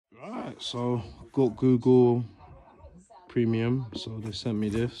Right, so got Google Premium, so they sent me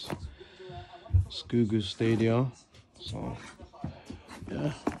this. It's Google Stadia. So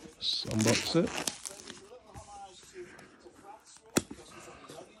yeah, let's unbox it.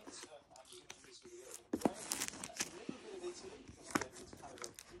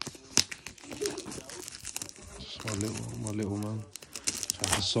 It's my little man.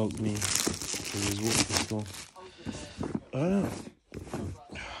 Trying to soak me in his water pistol.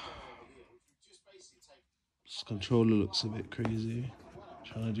 This controller looks a bit crazy.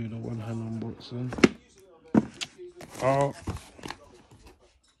 Trying to do the one-hand unboxing. Oh.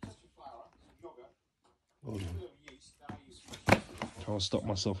 Hold on. Trying to stop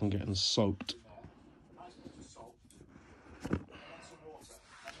myself from getting soaked.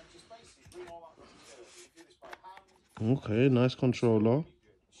 Okay, nice controller.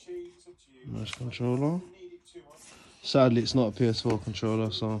 Nice controller. Sadly, it's not a PS4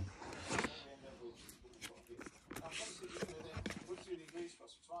 controller, so.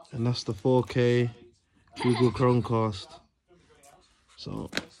 And that's the 4K Google Chromecast. So,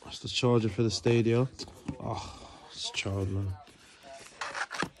 that's the charger for the Stadia. Oh, it's child, man.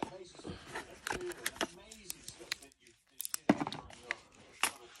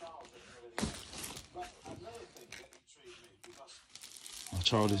 My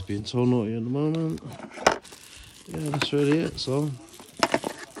child is being so naughty at the moment. Yeah, that's really it. So,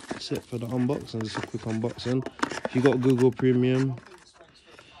 that's it for the unboxing. Just a quick unboxing. If you got Google Premium,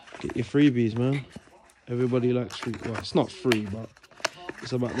 get your freebies, man. Everybody likes free. Well, it's not free, but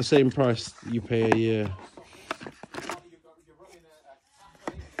it's about the same price you pay a year.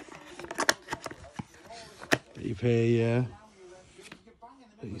 You pay a year.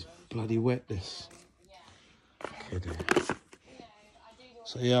 He's bloody wet, this. Okay,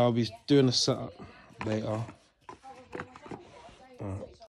 so yeah, I'll be doing a setup later.